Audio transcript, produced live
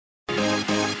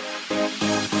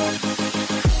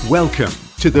Welcome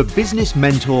to the Business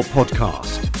Mentor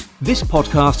Podcast. This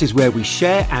podcast is where we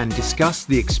share and discuss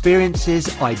the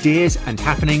experiences, ideas, and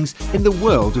happenings in the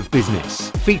world of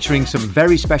business, featuring some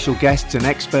very special guests and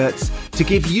experts to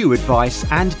give you advice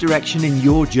and direction in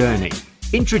your journey.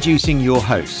 Introducing your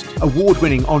host,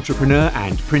 award-winning entrepreneur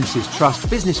and Prince's Trust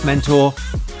business mentor,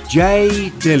 Jay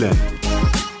Dillon.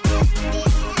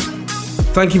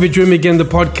 Thank you for joining me again on the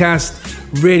podcast.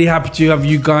 Really happy to have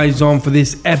you guys on for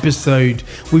this episode.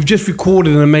 We've just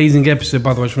recorded an amazing episode,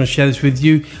 by the way. I just want to share this with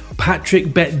you.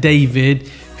 Patrick Bet-David,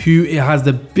 who has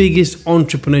the biggest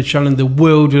entrepreneur channel in the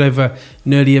world with over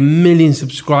nearly 1 million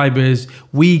subscribers.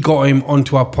 We got him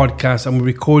onto our podcast and we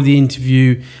recorded the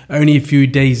interview only a few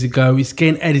days ago. It's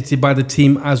getting edited by the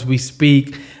team as we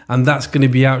speak, and that's going to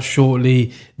be out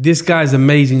shortly. This guy's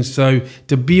amazing. So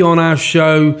to be on our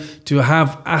show, to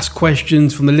have asked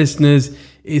questions from the listeners,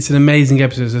 it's an amazing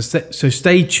episode. So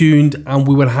stay tuned and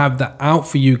we will have that out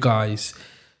for you guys.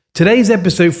 Today's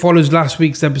episode follows last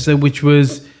week's episode, which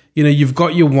was, you've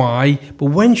got your why, but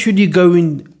when should you go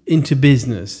into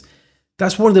business?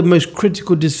 That's one of the most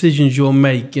critical decisions you'll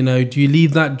make. Do you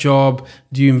leave that job?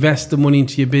 Do you invest the money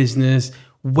into your business?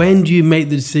 When do you make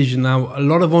the decision? Now, a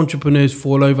lot of entrepreneurs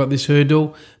fall over at this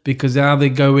hurdle because they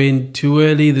go in too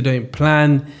early, they don't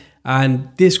plan, and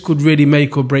this could really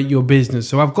make or break your business.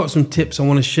 So I've got some tips I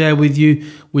want to share with you,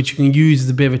 which you can use as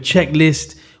a bit of a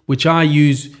checklist, which I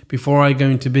use before I go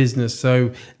into business.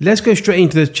 So let's go straight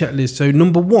into the checklist. So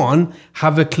number one,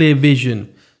 have a clear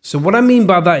vision. So what I mean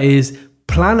by that is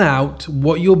plan out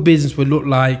what your business will look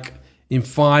like in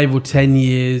 5 or 10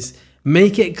 years.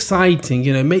 Make it exciting,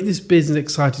 make this business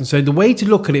exciting. So the way to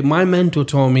look at it, my mentor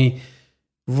told me,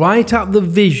 write out the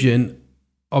vision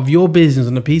of your business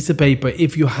on a piece of paper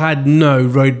if you had no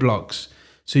roadblocks.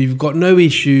 So you've got no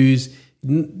issues.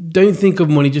 Don't think of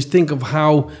money, just think of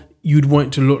how you'd want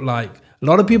it to look like. A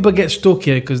lot of people get stuck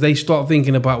here because they start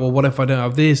thinking about, well, what if I don't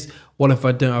have this? What if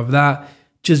I don't have that?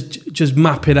 Just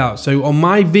map it out. So on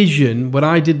my vision, when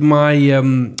I did my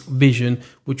vision,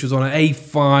 which was on an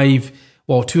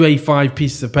two A5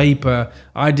 pieces of paper,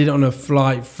 I did it on a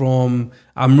flight from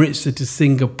Amritsar to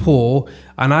Singapore,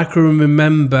 and I can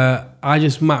remember I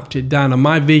just mapped it down, and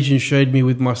my vision showed me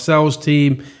with my sales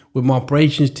team, with my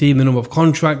operations team, the number of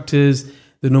contractors,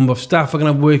 the number of staff are going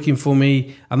to have working for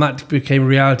me, and that became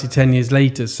reality 10 years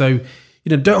later. So,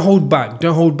 don't hold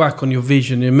back on your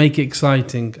vision and make it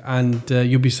exciting, and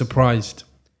you'll be surprised.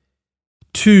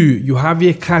 2, you have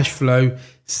your cash flow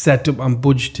set up and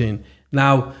budgeting.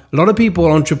 Now, a lot of people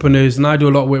are entrepreneurs, and I do a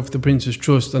lot of work for the Prince's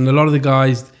Trust, and a lot of the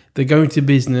guys, they go into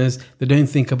business, they don't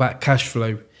think about cash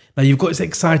flow. Now, you've got this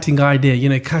exciting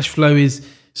idea. Cash flow is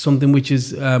something which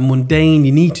is mundane.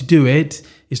 You need to do it.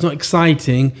 It's not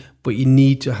exciting, but you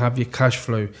need to have your cash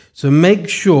flow. So make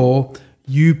sure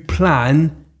you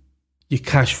plan your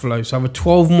cash flow. So have a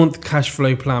 12-month cash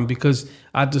flow plan, because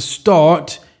at the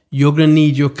start, you're going to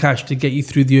need your cash to get you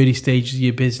through the early stages of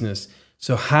your business.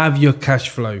 So have your cash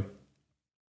flow.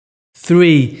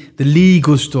 3, the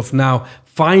legal stuff. Now,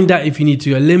 find out if you need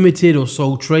to go limited or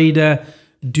sole trader.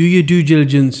 Do your due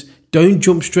diligence. Don't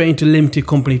jump straight into a limited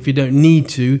company if you don't need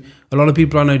to. A lot of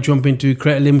people I know jump into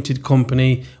create a limited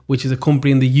company, which is a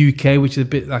company in the UK, which is a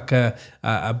bit like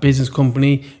a business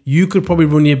company. You could probably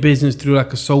run your business through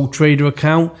like a sole trader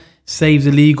account, saves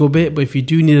the legal bit. But if you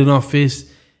do need an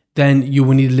office, then you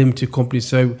will need a limited company.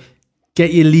 So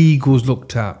get your legals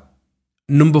looked at.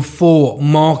 Number 4,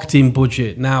 marketing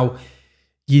budget. Now,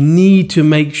 you need to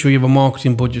make sure you have a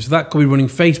marketing budget. So that could be running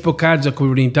Facebook ads, that could be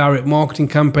running direct marketing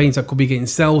campaigns, that could be getting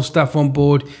sales staff on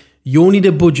board. You'll need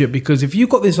a budget, because if you've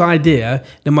got this idea,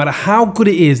 no matter how good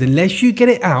it is, unless you get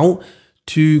it out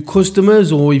to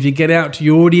customers or if you get it out to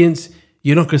your audience,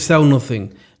 you're not going to sell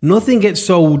nothing. Nothing gets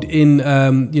sold in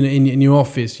your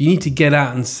office. You need to get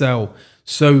out and sell.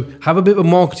 So have a bit of a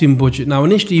marketing budget. Now,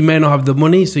 initially, you may not have the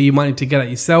money, so you might need to get it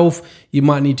yourself. You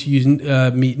might need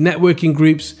to meet networking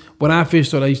groups. When I first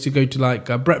started, I used to go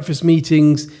to breakfast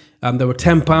meetings. There were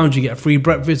 £10, you get a free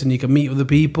breakfast and you can meet other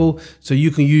people. So you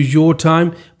can use your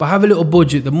time, but have a little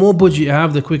budget. The more budget you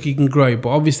have, the quicker you can grow. But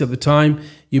obviously at the time,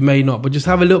 you may not. But just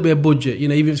have a little bit of budget,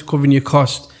 even if it's covering your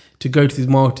cost to go to these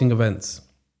marketing events.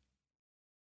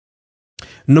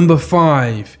 Number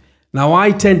 5. Now,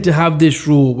 I tend to have this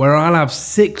rule where I'll have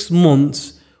 6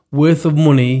 months worth of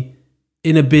money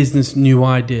in a business new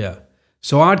idea.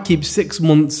 So I'd keep 6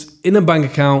 months in a bank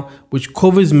account, which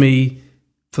covers me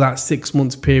for that 6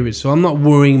 months period. So I'm not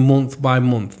worrying month by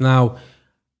month. Now,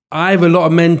 I have a lot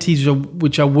of mentees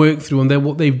which I work through, and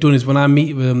what they've done is when I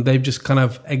meet with them, they've just kind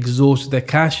of exhausted their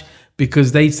cash,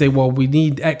 because they say, well, we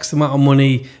need X amount of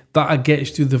money, that'll get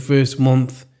us through the first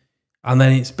month. And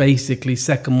then it's basically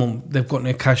second month, they've got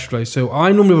no cash flow. So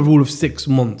I normally have a rule of 6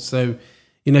 months. So,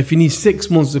 if you need 6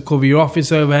 months to cover your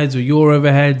office overheads or your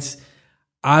overheads,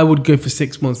 I would go for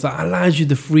 6 months. That allows you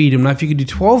the freedom. Now, if you could do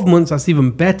 12 months, that's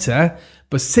even better.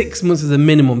 But 6 months is a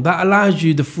minimum. That allows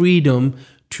you the freedom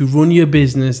to run your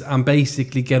business and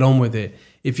basically get on with it.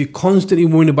 If you're constantly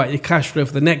worrying about your cash flow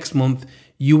for the next month,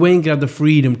 you ain't got the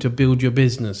freedom to build your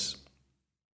business.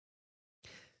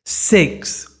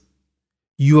 6,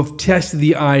 you have tested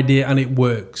the idea and it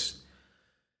works.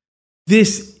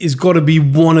 This has got to be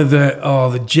one of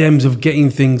the gems of getting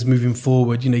things moving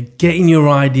forward. Getting your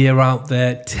idea out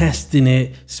there, testing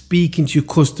it, speaking to your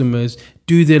customers.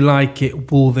 Do they like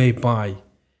it? Will they buy?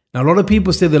 Now, a lot of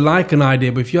people say they like an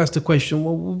idea, but if you ask the question,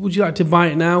 well, would you like to buy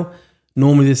it now?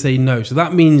 Normally they say no. So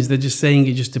that means they're just saying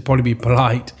it just to probably be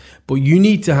polite. But you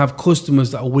need to have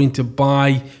customers that are willing to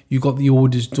buy. You got the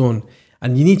orders done.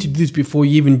 And you need to do this before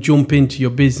you even jump into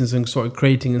your business and start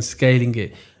creating and scaling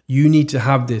it. You need to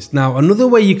have this. Now, another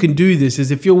way you can do this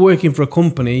is if you're working for a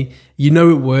company,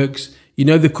 it works,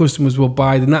 the customers will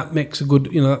buy, then that makes a good,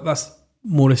 that's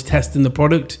more or less testing the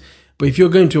product. But if you're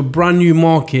going to a brand new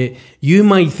market, you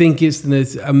might think it's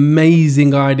this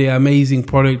amazing idea, amazing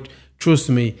product. Trust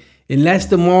me, unless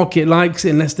the market likes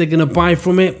it, unless they're going to buy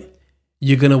from it,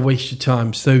 you're going to waste your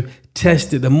time. So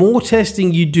test it. The more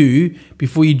testing you do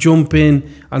before you jump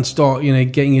in and start,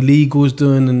 getting your legals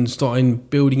done and starting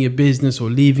building your business or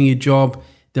leaving your job,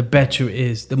 the better it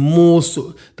is. The more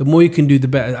you can do, the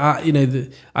better. I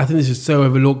think this is so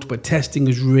overlooked, but testing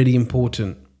is really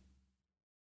important.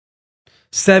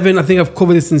 7, I think I've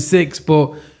covered this in 6,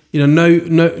 but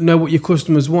know what your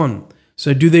customers want.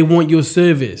 So do they want your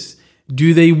service?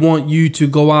 Do they want you to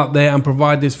go out there and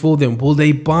provide this for them? Will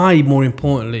they buy, more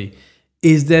importantly?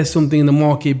 Is there something in the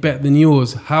market better than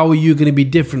yours? How are you going to be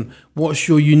different? What's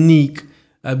your unique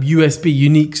USP,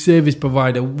 unique service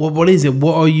provider? What is it?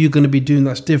 What are you going to be doing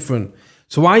that's different?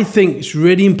 So I think it's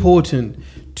really important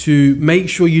to make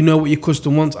sure you know what your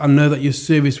customer wants and know that your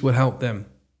service will help them.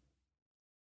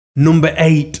 Number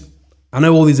 8, I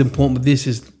know all these are important, but this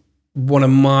is one of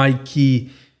my key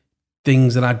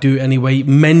things that I do anyway.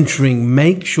 Mentoring.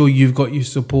 Make sure you've got your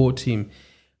support team.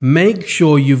 Make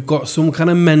sure you've got some kind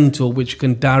of mentor which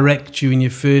can direct you in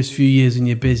your first few years in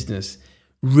your business.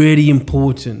 Really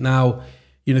important. Now,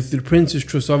 through the Prince's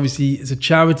Trust, obviously it's a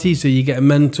charity, so you get a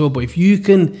mentor. But if you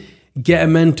can get a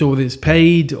mentor, whether it's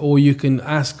paid or you can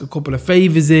ask a couple of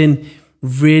favors in,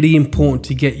 really important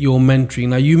to get your mentoring.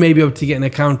 Now, you may be able to get an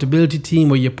accountability team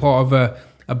where you're part of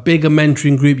a bigger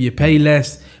mentoring group. You pay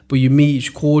less, but you meet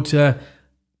each quarter.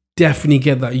 Definitely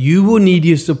get that. You will need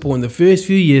your support in the first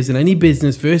few years in any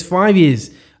business. First 5 years,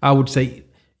 I would say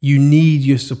you need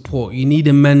your support. You need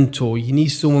a mentor. You need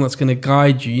someone that's going to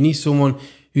guide you. You need someone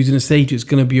who's going to say to you it's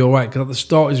going to be all right. Because at the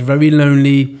start, it's very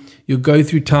lonely. You'll go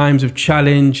through times of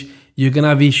challenge. You're going to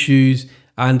have issues.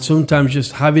 And sometimes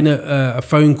just having a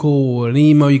phone call or an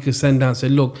email you can send out and say,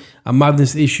 look, I'm having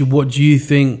this issue. What do you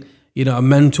think? A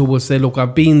mentor will say, look,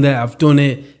 I've been there. I've done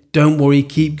it. Don't worry.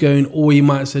 Keep going. Or you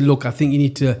might say, look, I think you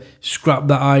need to scrap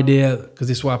that idea because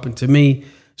this is what happened to me.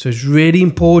 So it's really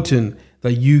important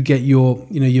that you get your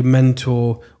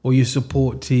mentor or your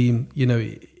support team,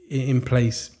 in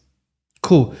place.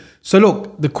 Cool. So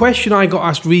look, the question I got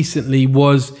asked recently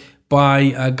was by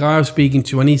a guy I was speaking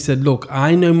to, and he said, look,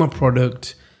 I know my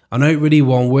product. I know it really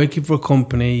well. I'm working for a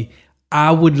company.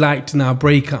 I would like to now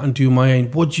break out and do my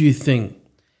own. What do you think?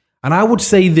 And I would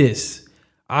say this.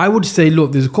 I would say,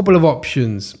 look, there's a couple of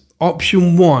options.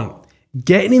 Option 1,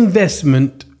 get an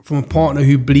investment from a partner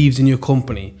who believes in your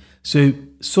company. So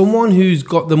someone who's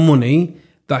got the money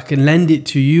that can lend it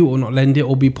to you or not lend it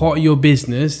or be part of your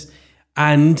business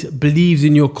and believes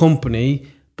in your company,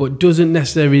 but doesn't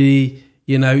necessarily,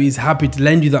 is happy to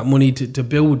lend you that money to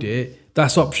build it.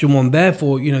 That's option 1.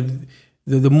 Therefore,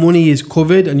 the money is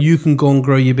covered and you can go and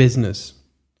grow your business.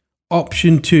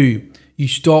 Option 2, you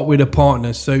start with a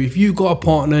partner. So if you've got a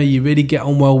partner you really get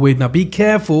on well with, now be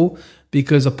careful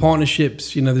because of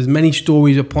partnerships, there's many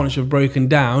stories of partnerships broken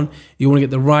down. You want to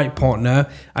get the right partner.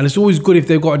 And it's always good if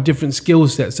they've got a different skill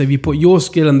set. So if you put your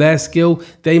skill and their skill,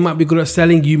 they might be good at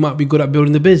selling, you might be good at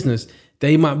building the business.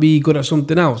 They might be good at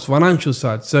something else, financial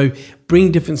side. So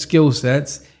bring different skill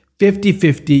sets,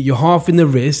 50-50, you're half in the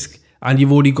risk and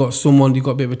you've already got you've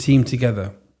got a bit of a team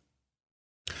together.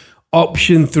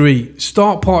 Option 3,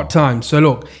 start part-time. So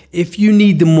look, if you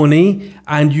need the money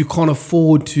and you can't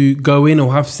afford to go in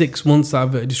or have 6 months,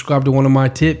 I've described in one of my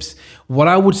tips, what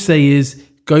I would say is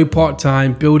go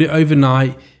part-time, build it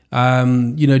overnight,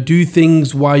 do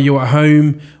things while you're at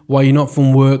home, while you're not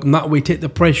from work, and that way take the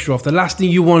pressure off. The last thing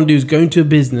you want to do is go into a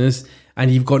business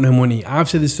and you've got no money. I've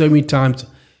said this so many times.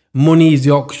 Money is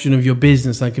the oxygen of your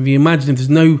business. Like, if you imagine, if there's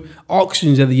no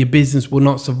oxygen there, your business will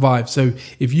not survive. So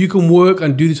if you can work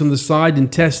and do this on the side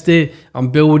and test it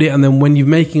and build it, and then when you're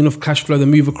making enough cash flow to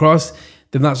move across,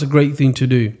 then that's a great thing to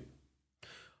do.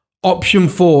 Option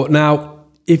 4. Now,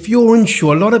 if you're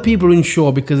unsure, a lot of people are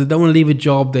unsure because they don't want to leave a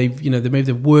job.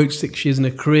 They've worked 6 years in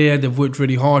a career. They've worked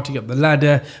really hard to get up the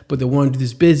ladder, but they want to do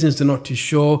this business. They're not too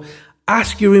sure.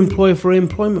 Ask your employer for an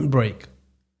employment break.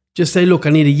 Just say, look,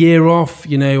 I need a year off.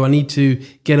 I need to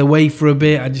get away for a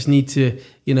bit. I just need to,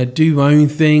 do my own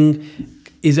thing.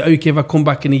 Is it okay if I come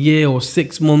back in a year or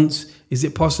 6 months? Is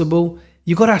it possible?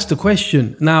 You've got to ask the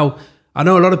question. Now, I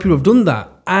know a lot of people have done that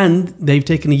and they've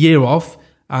taken a year off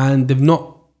and they've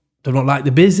not liked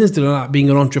the business. They don't like being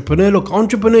an entrepreneur. Look,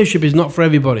 entrepreneurship is not for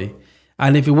everybody.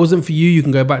 And if it wasn't for you, you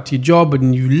can go back to your job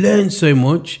and you learn so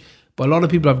much. But a lot of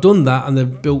people have done that and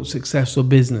they've built successful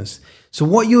business. So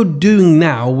what you're doing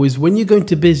now is when you go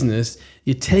into business,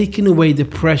 you're taking away the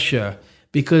pressure,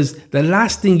 because the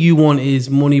last thing you want is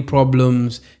money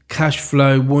problems, cash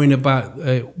flow, worrying about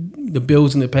the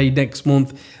bills and the pay next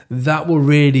month. That will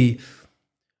really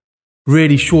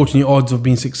shorten your odds of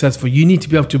being successful. You need to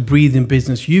be able to breathe in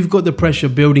business. You've got the pressure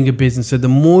of building a business. So the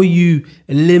more you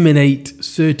eliminate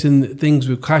certain things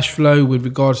with cash flow, with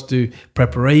regards to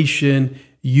preparation,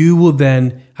 you will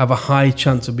then have a high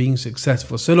chance of being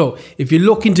successful. So look, if you're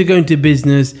looking to go into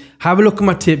business, have a look at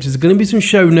my tips. There's going to be some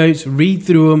show notes, read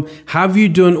through them. Have you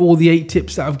done all the 8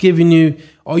 tips that I've given you?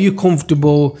 Are you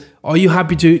comfortable? Are you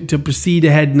happy to proceed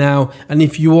ahead now? And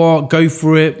if you are, go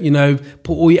for it,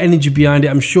 put all your energy behind it.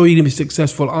 I'm sure you're going to be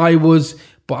successful. I was,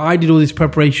 but I did all this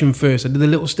preparation first. I did the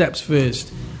little steps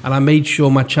first, and I made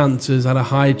sure my chances had a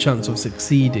higher chance of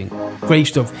succeeding. Great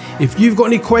stuff. If you've got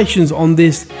any questions on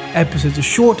this episode, it's a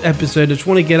short episode. I just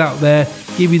want to get out there,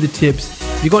 give you the tips.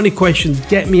 If you've got any questions,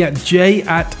 get me at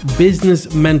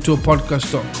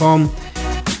j@businessmentorpodcast.com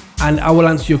and I will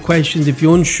answer your questions. If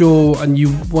you're unsure and you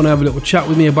want to have a little chat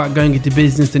with me about going into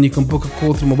business, then you can book a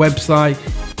call through my website.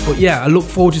 But yeah, I look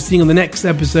forward to seeing you on the next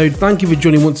episode. Thank you for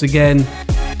joining once again.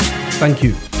 Thank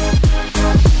you.